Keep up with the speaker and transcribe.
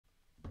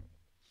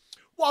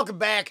Welcome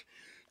back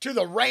to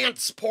the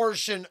rants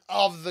portion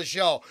of the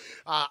show.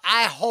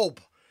 I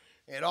hope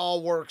it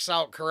all works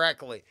out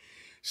correctly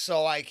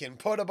so I can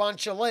put a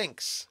bunch of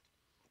links.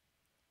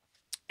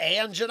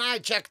 Ange and I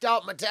checked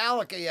out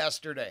Metallica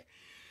yesterday.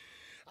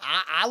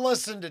 I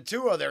listened to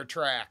 2 of their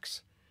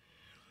tracks.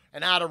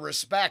 And out of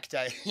respect,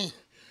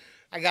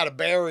 I got to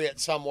bury it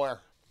somewhere.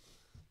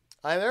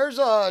 And there's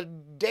a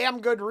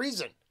damn good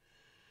reason.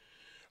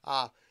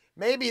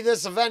 Maybe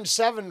this Avenged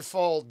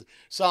Sevenfold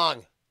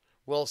song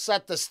will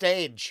set the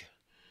stage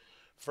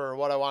for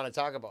what I want to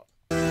talk about.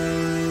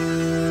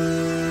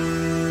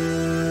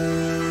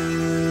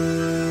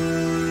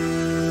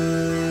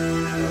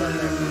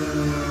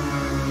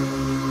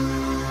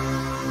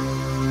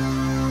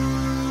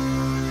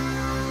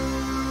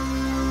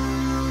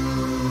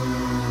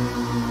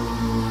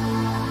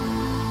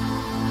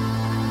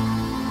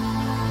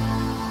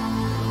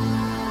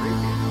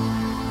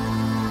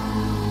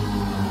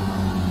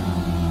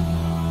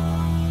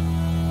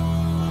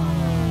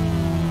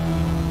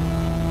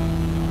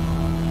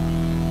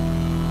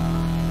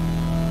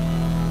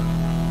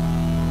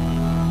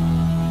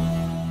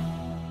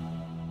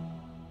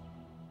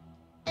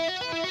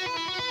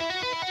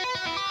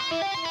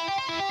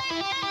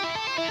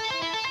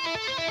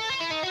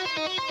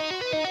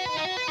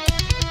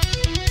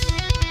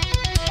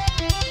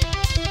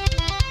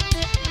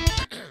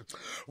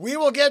 We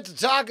will get to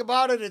talk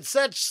about it. It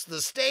sets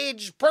the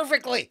stage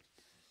perfectly.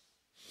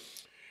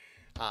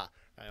 I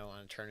don't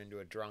want to turn into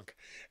a drunk,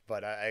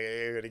 but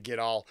I'm going to get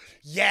all,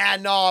 yeah,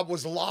 no, it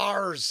was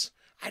Lars.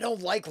 I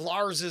don't like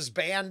Lars's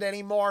band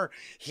anymore.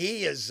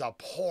 He is a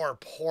poor,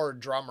 poor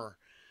drummer.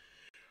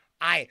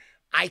 I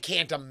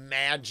can't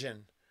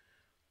imagine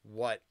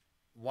what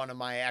one of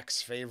my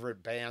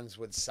ex-favorite bands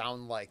would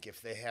sound like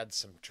if they had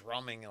some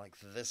drumming like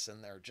this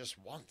in there just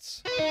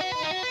once.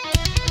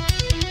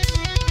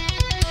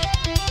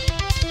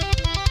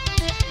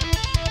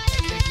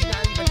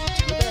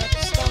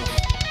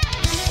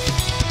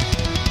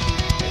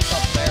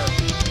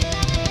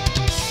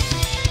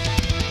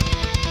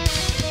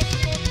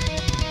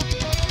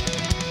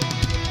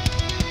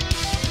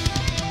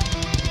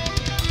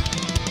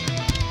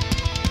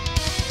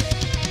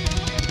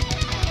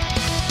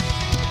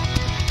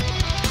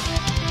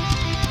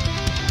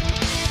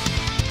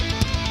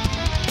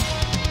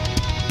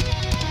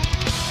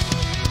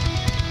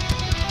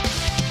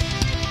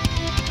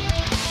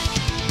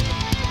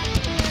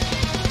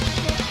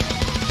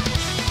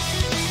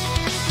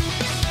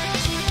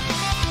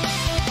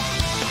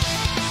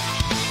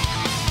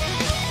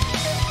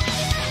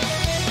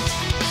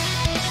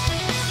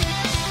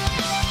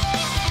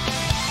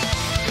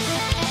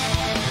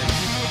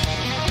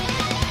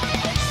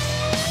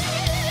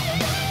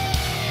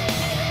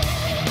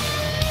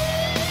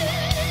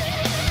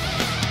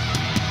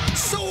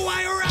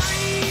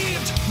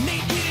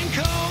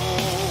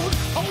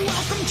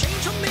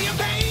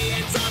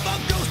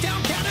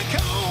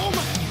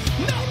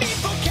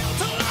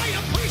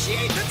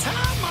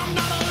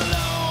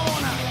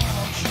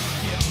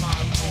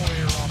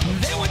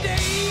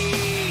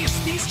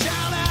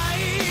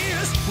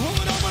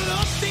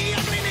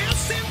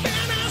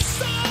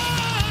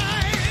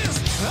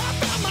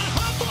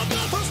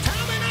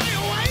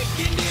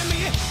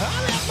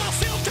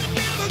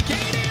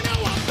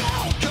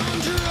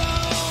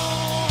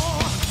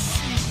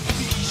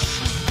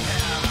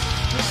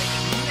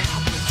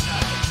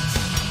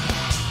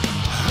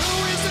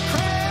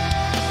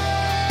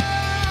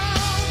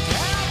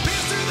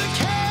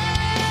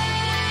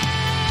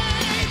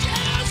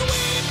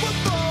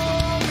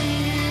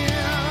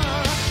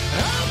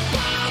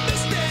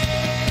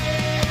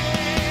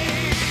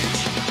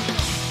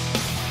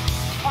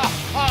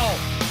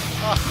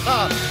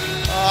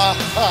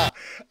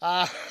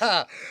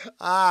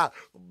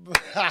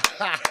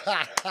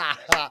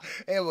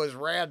 It was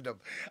random.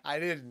 I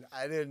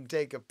didn't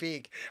take a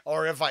peek,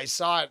 or if I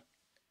saw it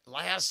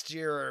last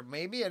year,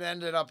 maybe it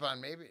ended up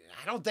on,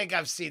 I don't think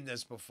I've seen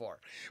this before,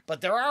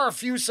 but there are a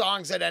few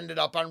songs that ended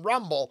up on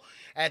Rumble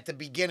at the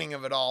beginning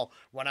of it all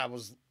when I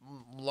was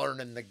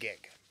learning the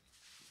gig.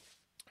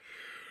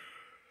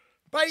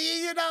 But,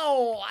 you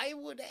know, I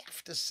would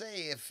have to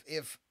say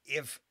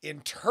if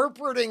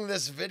interpreting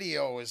this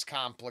video is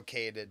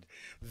complicated,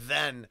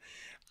 then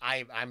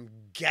I'm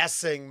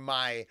guessing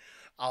my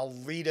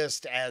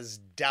elitist as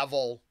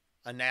devil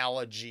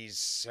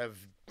analogies have,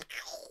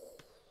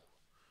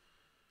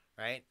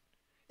 right?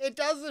 It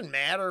doesn't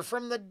matter.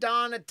 From the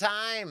dawn of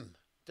time,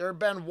 there have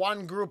been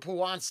one group who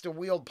wants to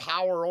wield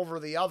power over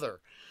the other.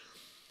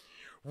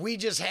 We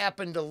just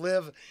happen to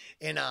live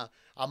in a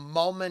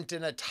moment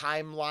in a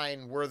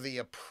timeline where the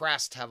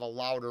oppressed have a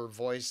louder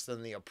voice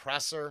than the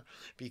oppressor,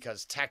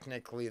 because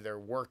technically they're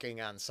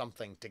working on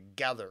something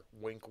together.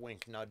 Wink,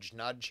 wink, nudge,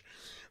 nudge.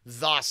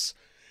 Thus,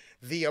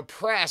 the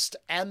oppressed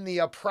and the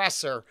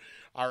oppressor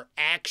are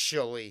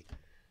actually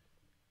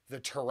the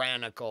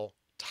tyrannical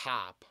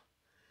top.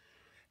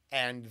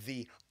 And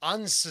the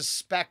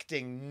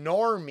unsuspecting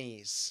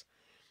normies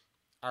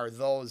are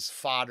those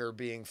fodder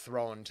being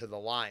thrown to the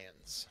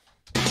lions.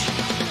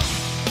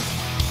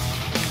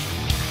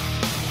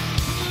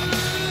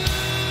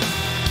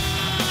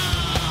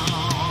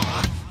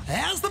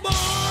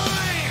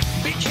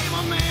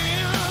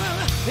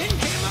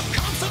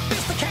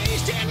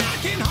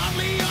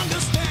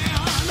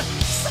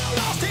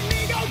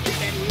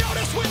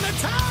 just when the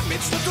time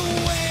it slipped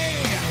away.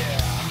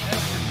 Yeah,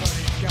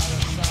 everybody's got a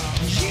song.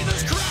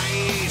 Jesus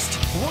Christ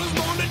was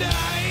born to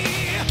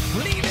die.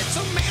 Leave it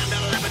to man to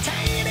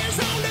levitate his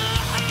own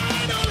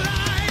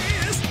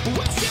idolize.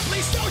 Well,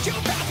 simply sowed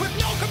your path with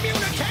no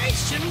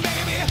communication,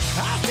 baby.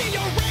 I see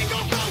your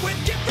angle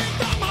flowing different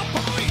from my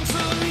points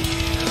of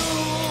view.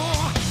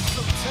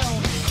 So tell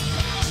me,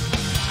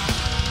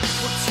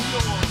 what's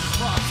your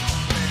cross to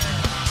bear?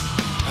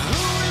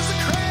 Who is the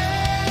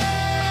crowd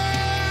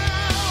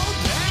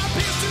that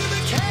appeals to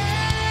the cage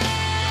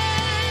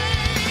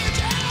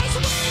as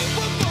we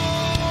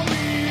perform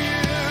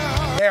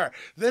here? There,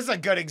 this is a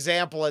good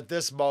example at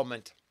this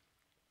moment.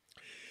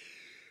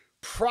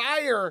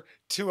 Prior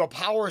to a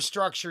power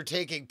structure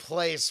taking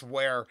place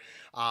where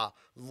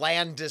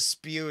land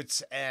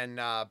disputes and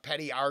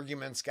petty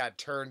arguments got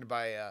turned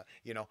by,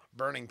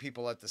 burning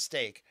people at the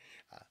stake,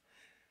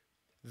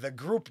 the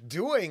group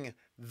doing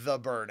the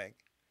burning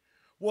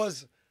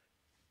was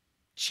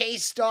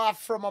chased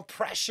off from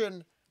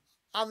oppression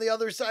on the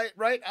other side,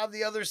 right? On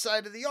the other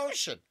side of the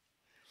ocean.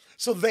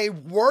 So they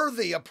were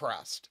the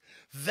oppressed.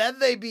 Then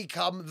they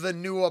become the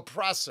new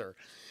oppressor.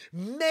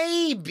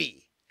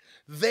 Maybe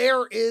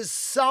there is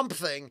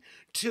something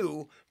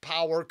to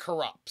power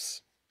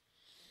corrupts.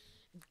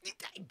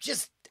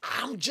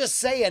 I'm just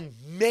saying,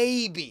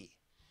 maybe.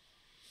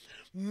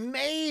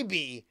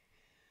 Maybe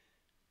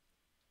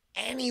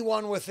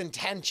anyone with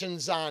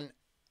intentions on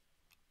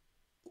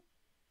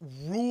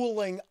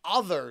ruling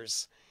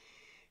others,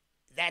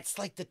 that's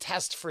like the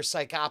test for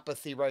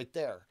psychopathy right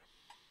there.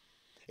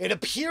 It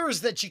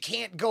appears that you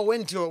can't go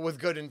into it with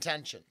good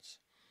intentions.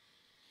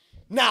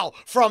 Now,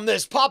 from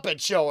this puppet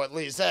show, at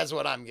least, that's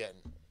what I'm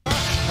getting.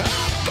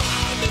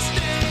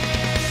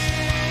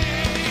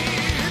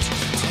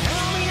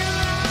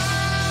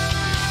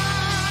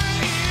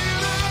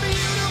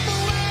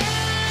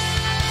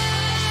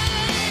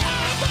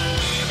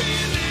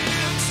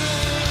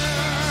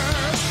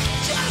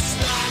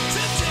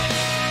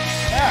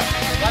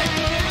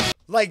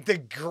 Like the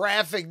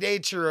graphic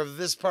nature of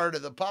this part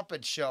of the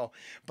puppet show.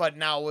 But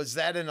now, was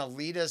that an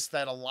elitist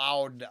that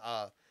allowed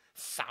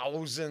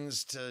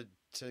thousands to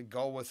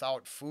go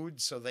without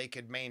food so they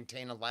could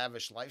maintain a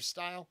lavish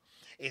lifestyle?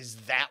 Is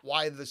that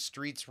why the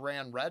streets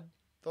ran red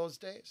those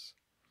days?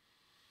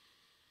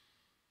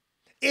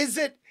 Is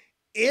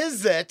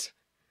it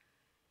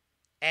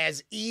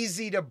as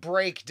easy to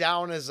break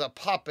down as a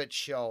puppet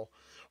show,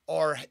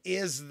 or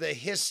is the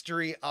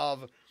history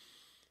of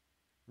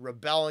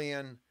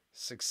rebellion,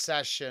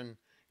 succession,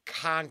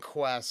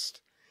 conquest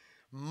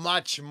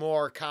much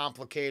more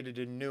complicated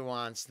and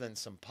nuanced than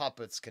some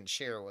puppets can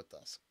share with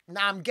us?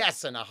 Now, I'm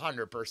guessing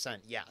 100%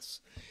 yes.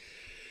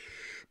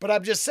 But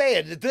I'm just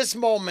saying, at this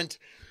moment,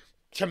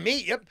 to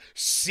me,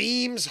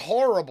 seems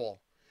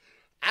horrible.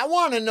 I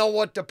want to know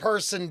what the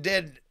person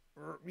did,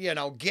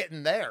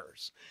 getting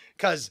theirs.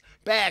 Because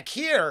back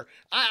here,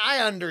 I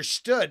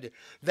understood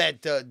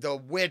that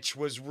the witch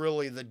was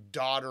really the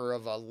daughter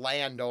of a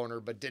landowner,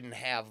 but didn't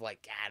have,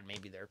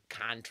 maybe their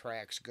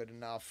contracts good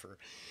enough, or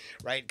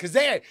right? Because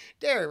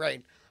they're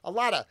right, a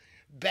lot of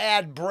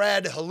bad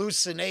bread,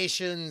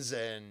 hallucinations,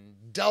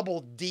 and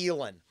double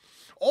dealing.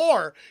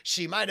 Or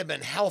she might have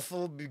been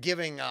healthful,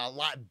 birthing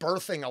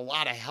a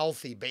lot of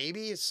healthy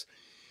babies,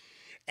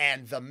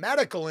 and the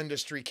medical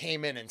industry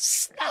came in and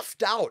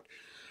snuffed out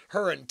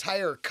her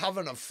entire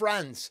coven of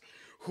friends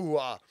who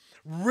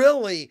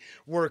really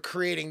were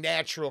creating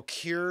natural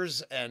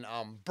cures and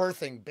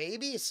birthing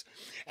babies,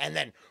 and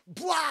then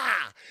blah.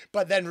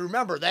 But then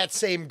remember, that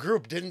same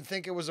group didn't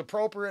think it was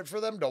appropriate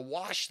for them to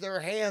wash their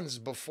hands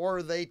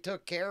before they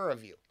took care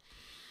of you,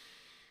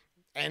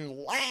 and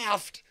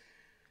laughed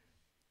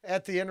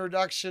at the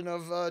introduction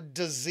of a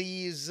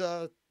disease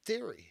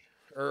theory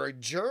or a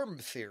germ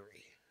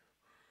theory.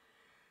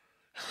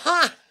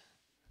 Huh?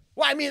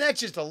 Well, I mean,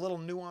 that's just a little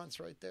nuance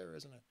right there,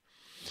 isn't it?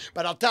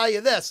 But I'll tell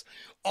you this,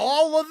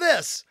 all of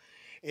this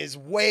is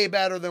way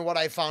better than what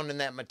I found in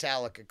that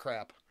Metallica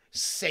crap.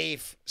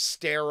 Safe,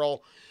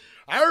 sterile,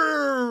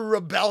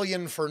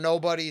 rebellion for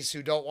nobodies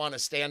who don't want to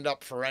stand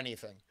up for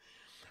anything.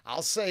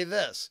 I'll say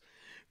this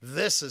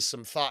is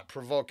some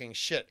thought-provoking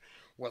shit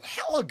with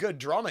hella good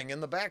drumming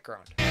in the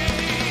background.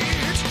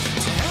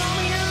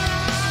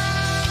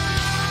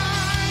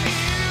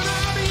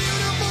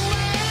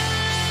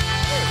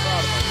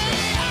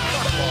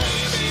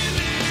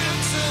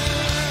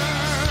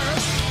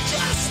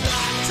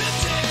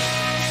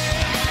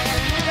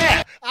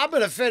 I'm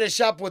going to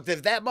finish up with,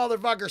 if that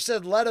motherfucker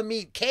said let him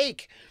eat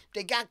cake,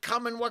 they got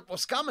coming what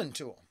was coming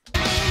to him.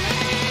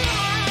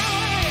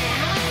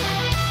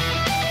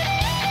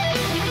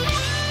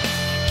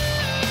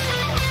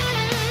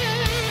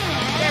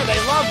 Yeah, they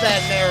love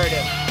that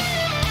narrative.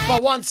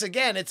 But once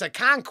again, it's a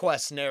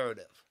conquest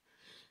narrative.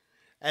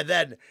 And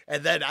then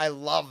I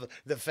love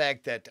the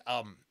fact that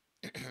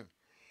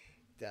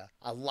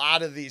a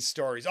lot of these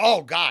stories,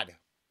 oh God,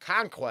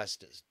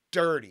 conquest is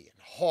dirty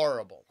and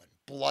horrible and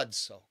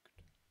blood-soaked.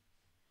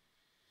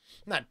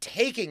 not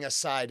taking a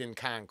side in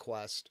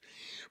conquest,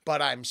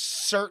 but I'm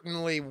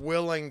certainly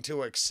willing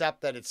to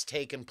accept that it's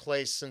taken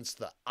place since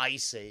the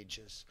Ice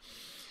Ages.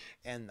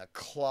 And the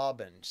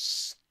club and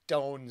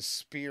stone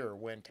spear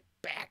went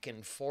back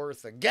and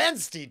forth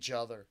against each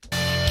other.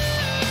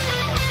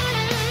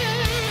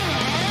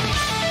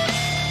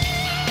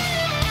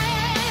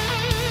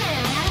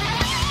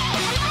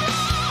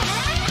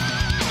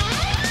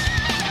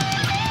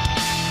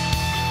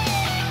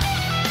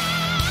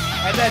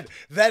 And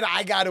then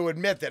I got to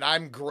admit that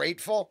I'm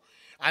grateful.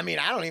 I mean,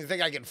 I don't even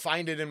think I can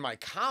find it in my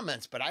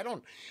comments, but I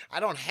don't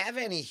have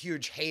any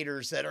huge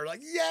haters that are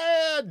like,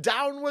 yeah,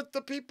 down with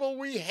the people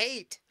we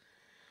hate.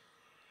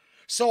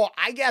 So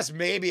I guess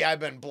maybe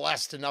I've been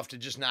blessed enough to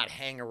just not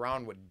hang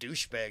around with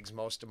douchebags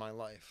most of my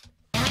life.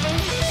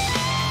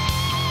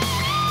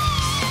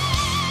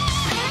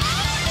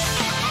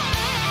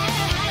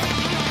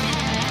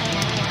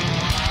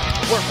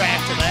 We're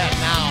back to that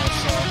now,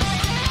 so.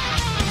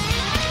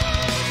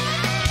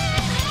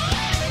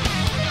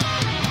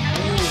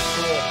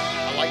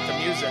 I like the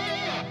music.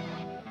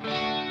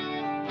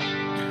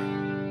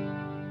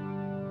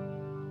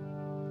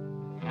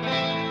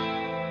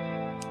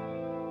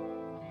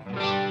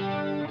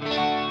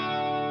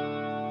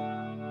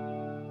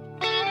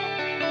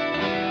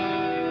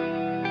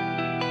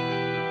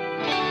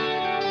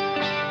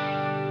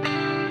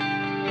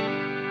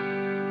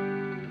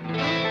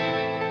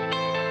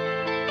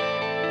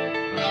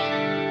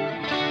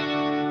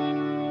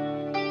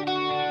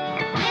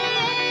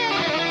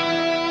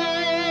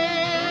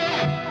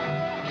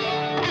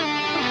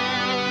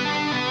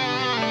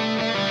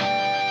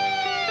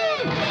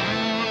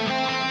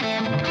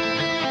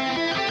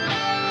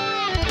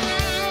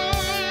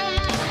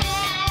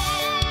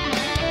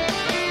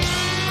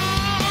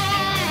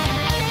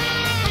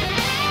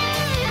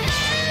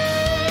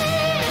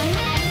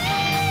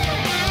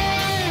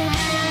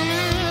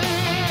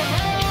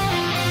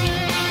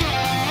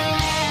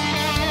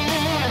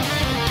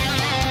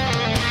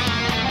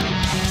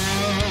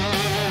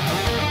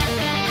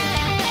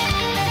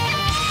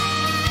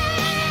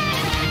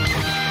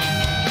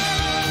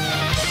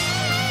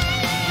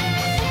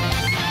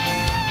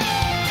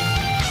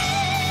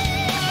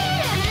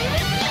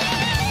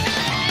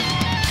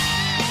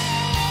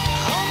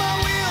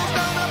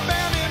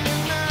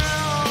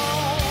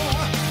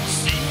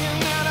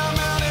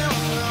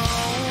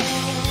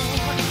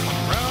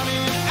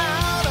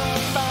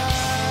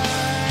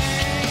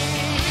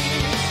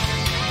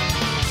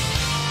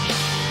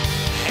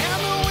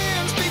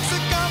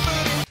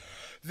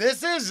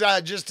 This is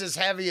just as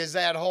heavy as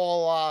that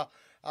whole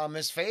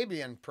Miss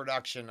Fabian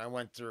production I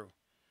went through,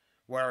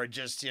 where it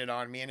just, you know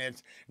what I mean?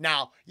 It's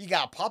now you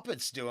got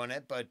puppets doing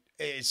it, but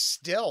it's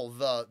still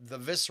the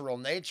visceral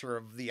nature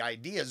of the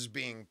ideas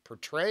being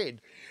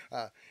portrayed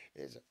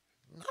is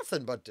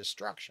nothing but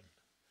destruction.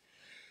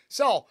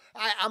 So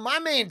my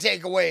main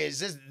takeaway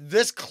is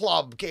this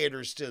club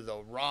caters to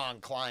the wrong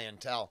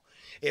clientele.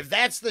 If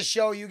that's the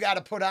show you got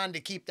to put on to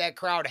keep that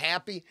crowd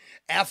happy,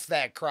 F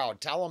that crowd.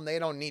 Tell them they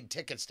don't need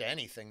tickets to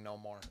anything no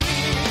more. And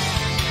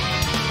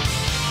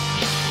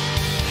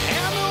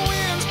the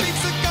wind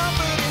speaks a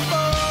comforting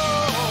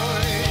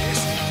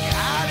voice,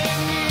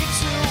 guiding me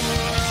to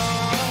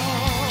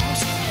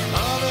arms.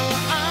 Mother,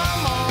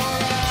 I'm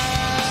alright.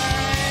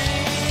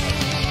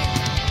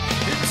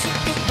 It took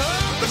the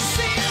purpose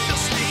to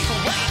sneak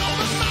right on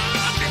the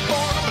mind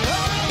before the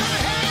blood on my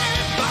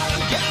head. But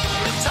I'm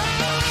getting the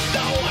time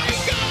to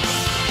wake up.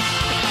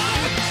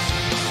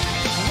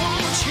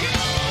 Won't you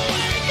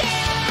wake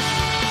up?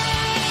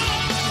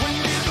 When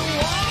did the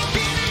war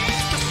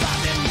begin? The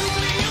silent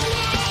nuclear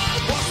war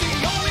was the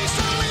only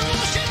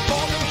solution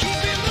for them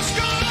keeping the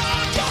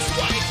score. Just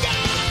wake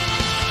up.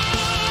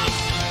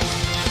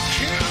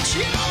 Can't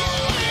you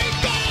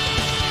wake up?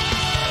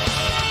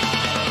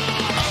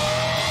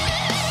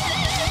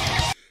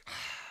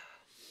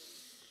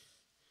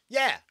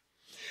 Yeah.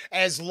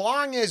 As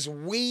long as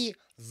we,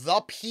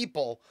 the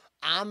people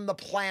on the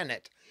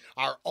planet,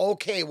 are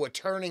okay with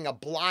turning a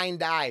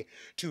blind eye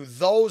to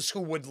those who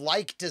would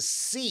like to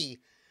see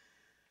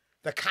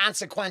the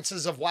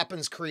consequences of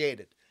weapons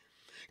created.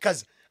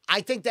 Because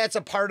I think that's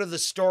a part of the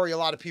story a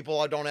lot of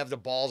people don't have the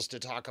balls to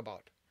talk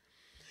about.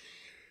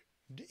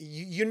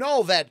 You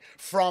know that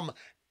from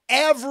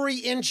every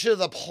inch of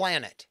the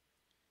planet,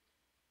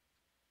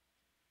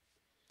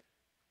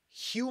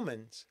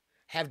 humans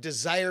have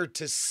desired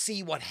to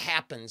see what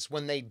happens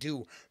when they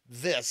do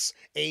this,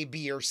 A,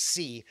 B, or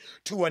C,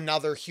 to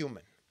another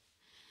human.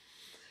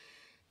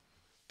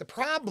 The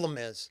problem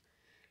is,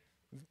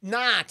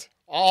 not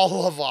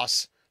all of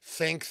us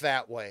think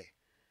that way.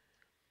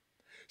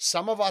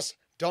 Some of us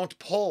don't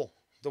pull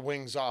the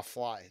wings off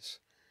flies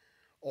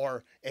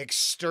or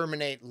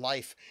exterminate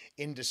life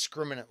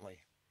indiscriminately.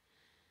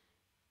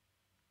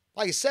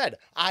 Like I said,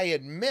 I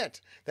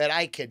admit that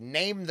I could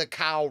name the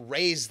cow,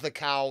 raise the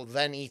cow,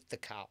 then eat the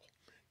cow.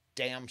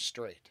 Damn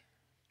straight.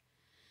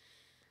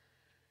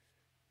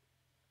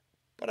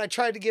 But I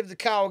tried to give the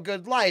cow a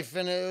good life,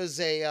 and it was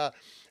a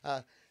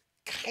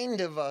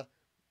kind of a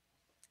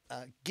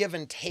give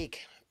and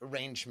take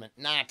arrangement,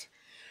 not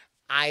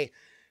I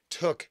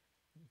took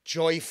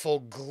joyful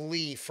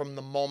glee from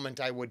the moment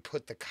I would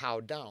put the cow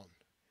down.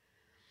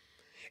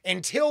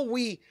 Until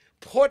we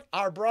put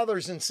our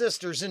brothers and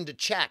sisters into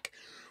check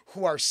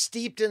who are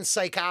steeped in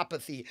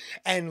psychopathy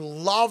and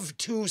love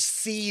to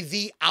see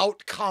the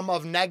outcome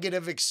of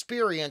negative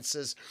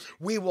experiences,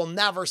 we will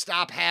never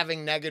stop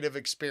having negative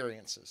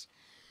experiences.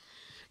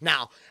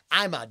 Now,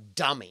 I'm a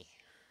dummy,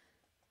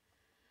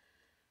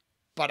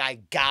 but I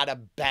gotta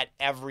bet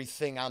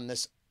everything on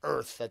this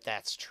earth that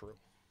that's true.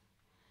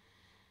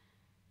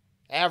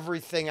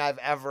 Everything I've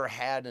ever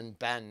had and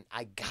been,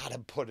 I gotta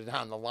put it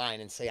on the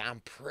line and say,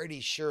 I'm pretty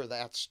sure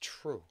that's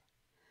true.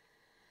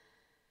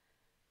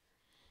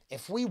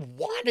 If we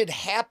wanted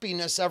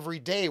happiness every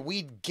day,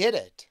 we'd get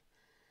it.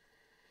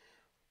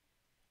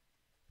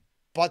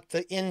 But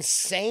the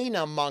insane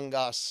among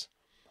us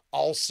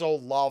also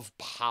love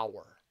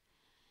power,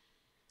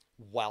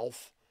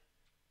 wealth,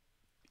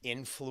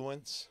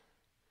 influence.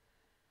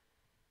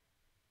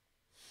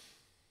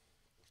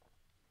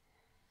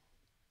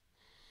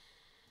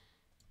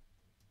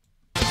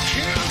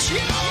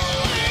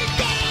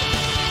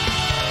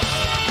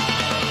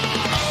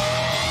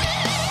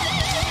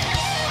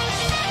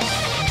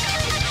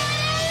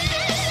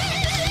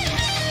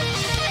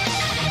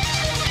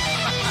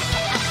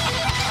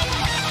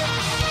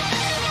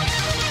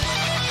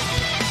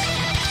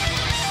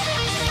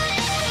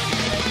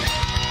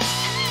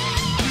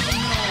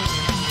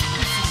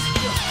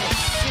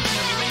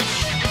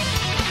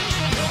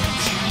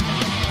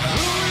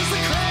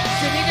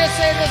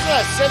 Say this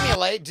was a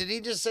simulate? Did he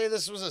just say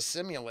this was a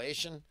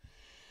simulation?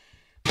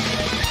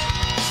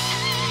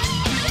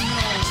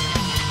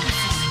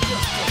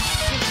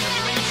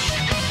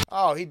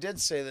 Oh, he did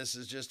say this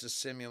is just a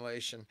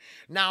simulation.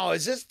 Now,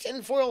 is this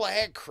tinfoil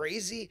hat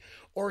crazy?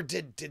 Or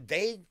did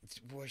they...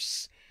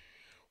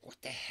 What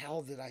the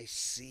hell did I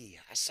see?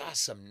 I saw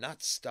some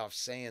nut stuff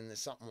saying that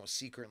something was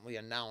secretly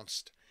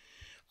announced.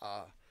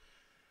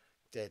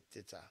 That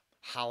it's a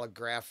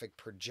holographic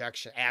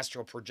projection.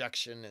 Astral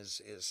projection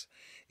is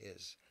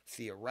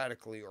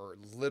theoretically or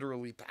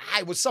literally,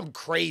 it was some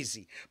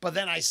crazy. But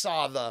then I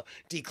saw the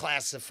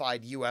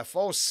declassified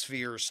UFO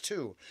spheres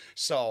too.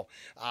 So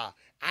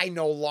I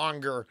no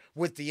longer,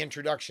 with the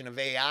introduction of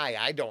AI,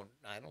 I don't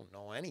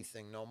know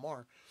anything no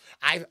more.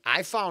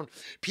 I found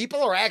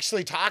people are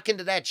actually talking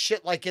to that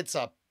shit like it's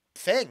a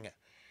thing.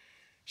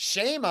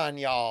 Shame on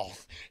y'all.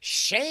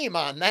 Shame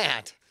on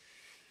that.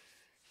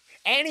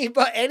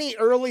 Any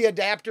early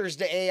adapters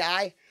to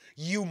AI,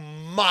 you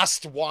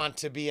must want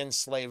to be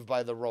enslaved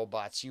by the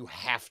robots. You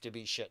have to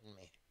be shitting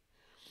me.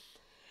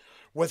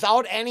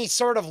 Without any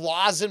sort of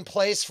laws in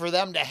place for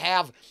them to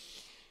have,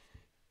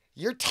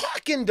 you're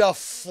talking to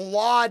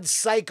flawed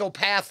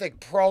psychopathic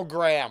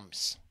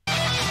programs.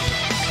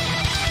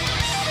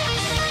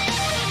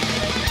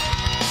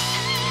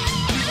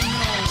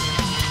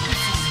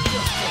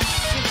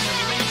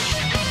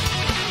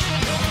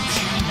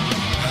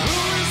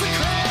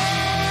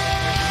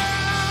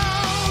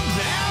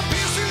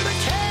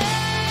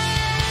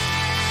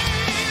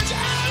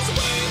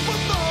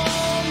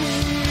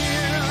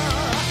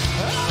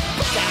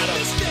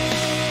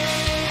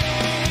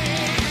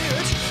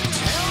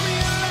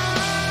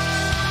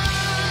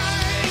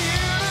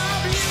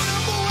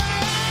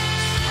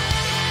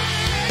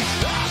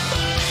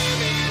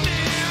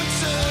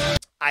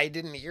 I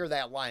didn't hear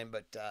that line,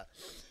 but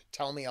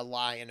tell me a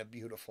lie in a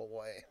beautiful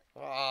way.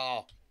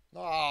 Oh. Tell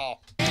me a lie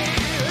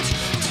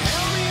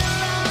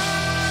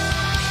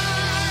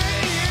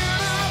in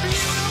a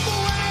beautiful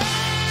way.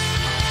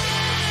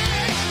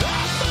 I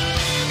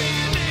believe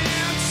in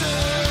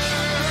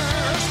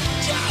answers,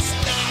 just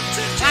not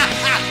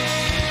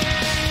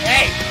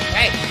today.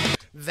 Hey,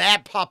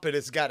 that puppet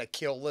has got a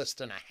kill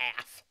list and a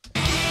half.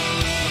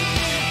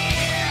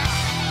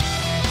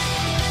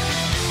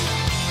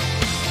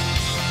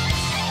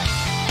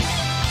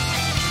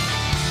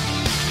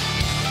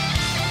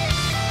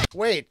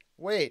 Wait.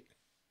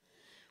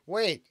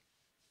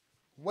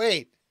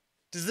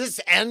 Does this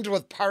end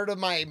with part of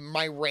my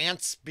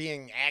rants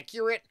being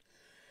accurate?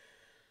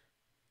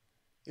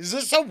 Is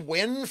this a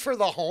win for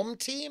the home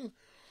team?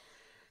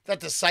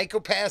 That the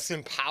psychopaths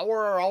in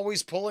power are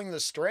always pulling the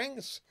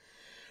strings?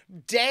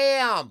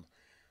 Damn!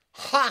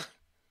 Ha!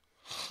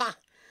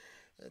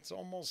 It's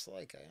almost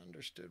like I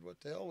understood what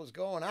the hell was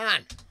going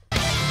on.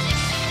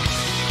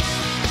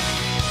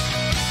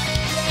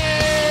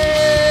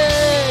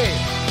 Yay!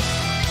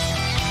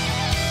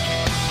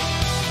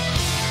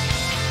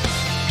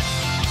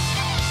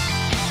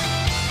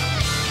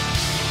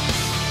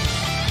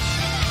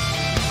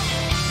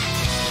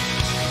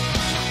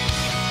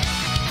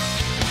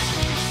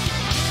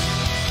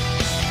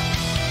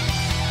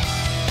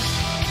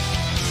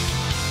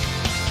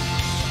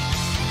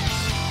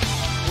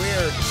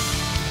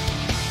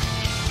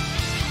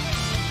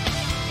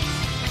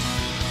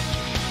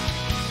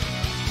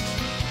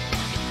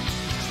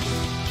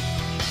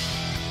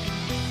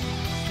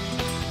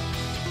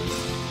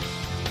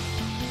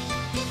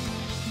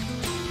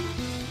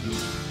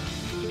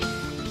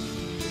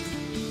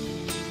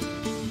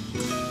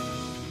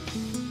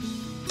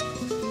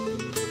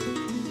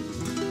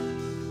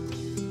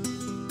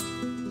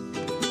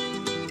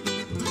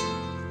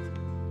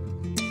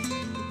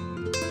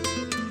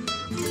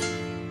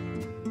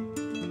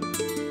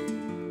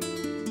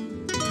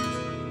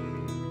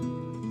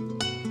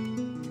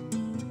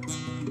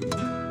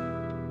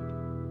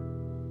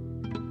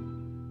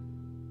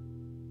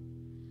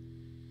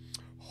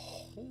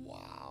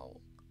 Wow.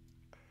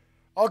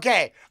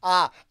 Okay,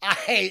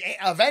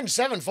 Avenged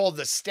Sevenfold,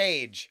 the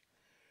stage.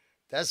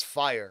 That's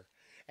fire.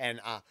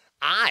 And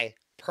I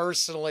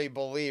personally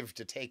believe,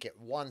 to take it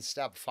one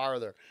step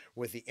farther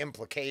with the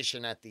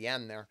implication at the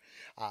end there,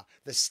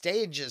 the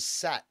stage is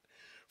set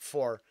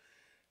for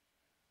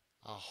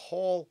a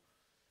whole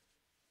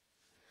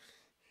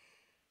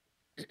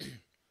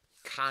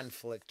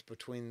conflict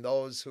between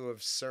those who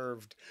have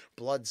served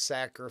blood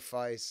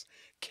sacrifice,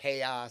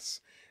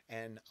 chaos,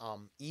 and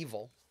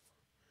evil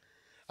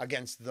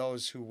against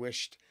those who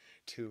wished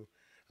to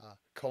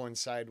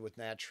coincide with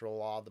natural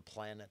law of the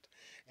planet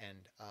and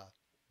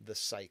the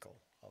cycle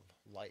of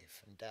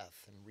life and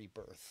death and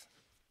rebirth,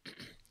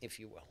 if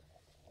you will.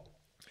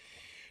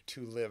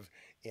 To live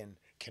in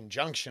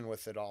conjunction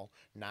with it all,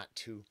 not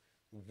to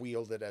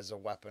wield it as a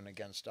weapon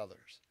against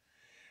others.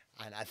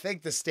 And I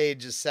think the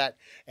stage is set,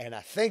 and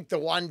I think the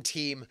one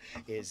team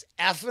is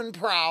effing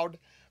proud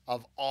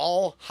of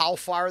all how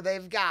far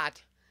they've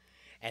got,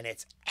 and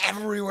it's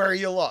everywhere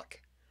you look.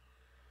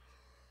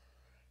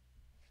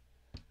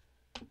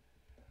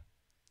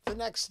 The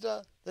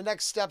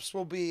next steps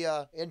will be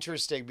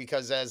interesting,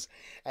 because as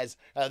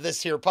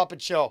this here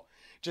puppet show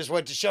just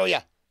went to show you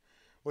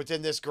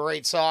within this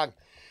great song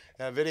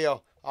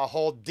video, a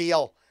whole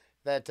deal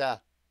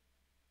that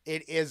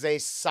it is a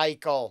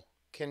cycle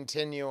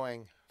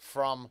continuing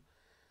from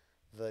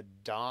the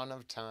dawn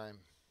of time.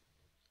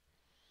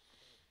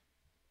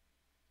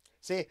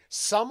 See,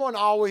 someone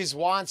always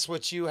wants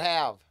what you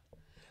have.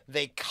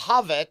 They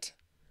covet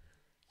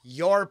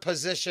your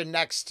position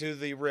next to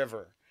the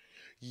river,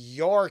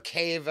 your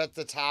cave at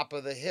the top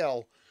of the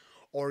hill,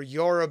 or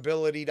your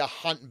ability to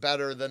hunt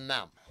better than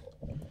them.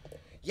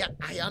 Yeah,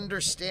 I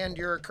understand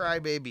you're a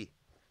crybaby.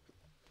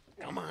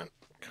 Come on.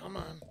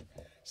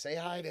 Say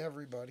hi to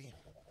everybody.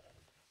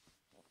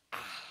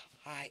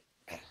 Hi.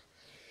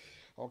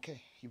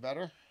 Okay, you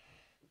better?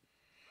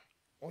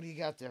 What do you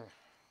got there?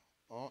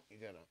 Oh, you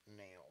got a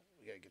nail.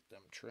 We got to get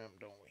them trimmed,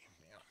 don't we?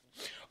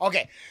 Yeah.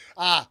 Okay.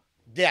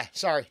 Yeah,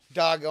 sorry.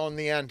 Dog on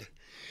the end.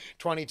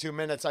 22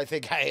 minutes. I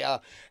think I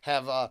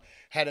have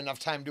had enough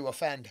time to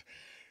offend.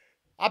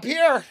 Up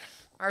here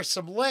are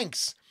some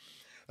links.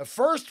 The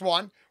first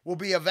one will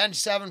be Avenged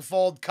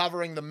Sevenfold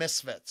covering the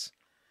Misfits.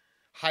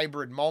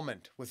 Hybrid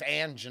moment with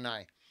Ange and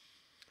I.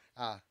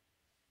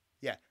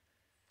 Yeah.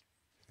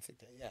 I think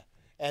that, yeah.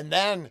 And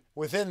then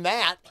within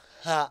that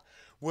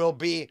will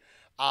be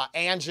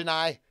Ange and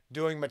I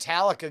doing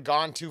Metallica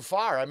Gone Too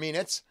Far. I mean,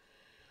 it's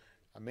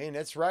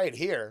right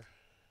here.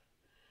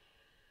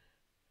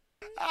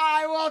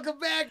 Hi, welcome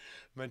back.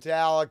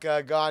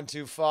 Metallica Gone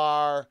Too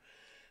Far.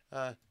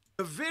 The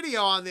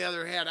video, on the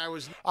other hand,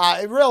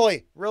 it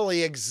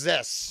really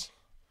exists.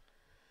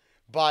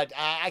 But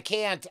I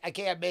can't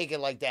make it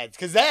like that.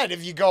 Because then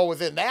if you go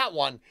within that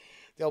one,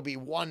 there'll be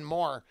one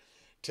more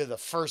to the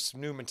first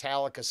new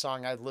Metallica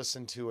song I'd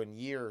listened to in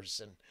years.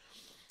 And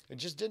it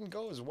just didn't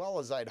go as well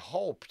as I'd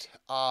hoped.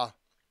 But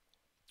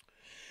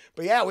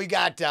yeah, we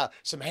got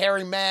some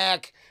Harry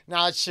Mack.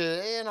 Now, it's,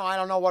 I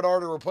don't know what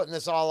order we're putting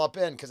this all up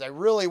in, because I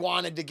really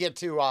wanted to get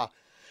to,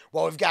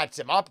 we've got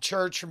some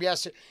Upchurch from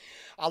yesterday.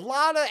 A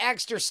lot of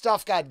extra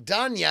stuff got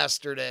done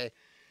yesterday,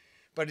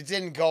 but it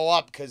didn't go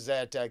up because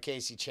that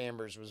Casey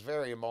Chambers was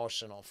very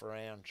emotional for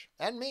Ange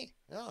and me.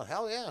 Oh,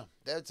 hell yeah.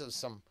 That's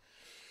some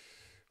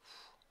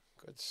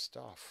good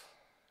stuff.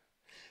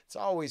 It's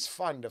always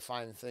fun to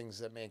find things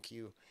that make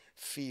you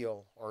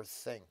feel or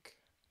think.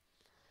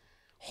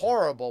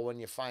 Horrible when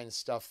you find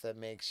stuff that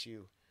makes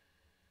you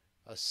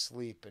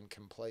asleep and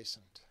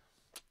complacent.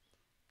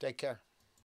 Take care.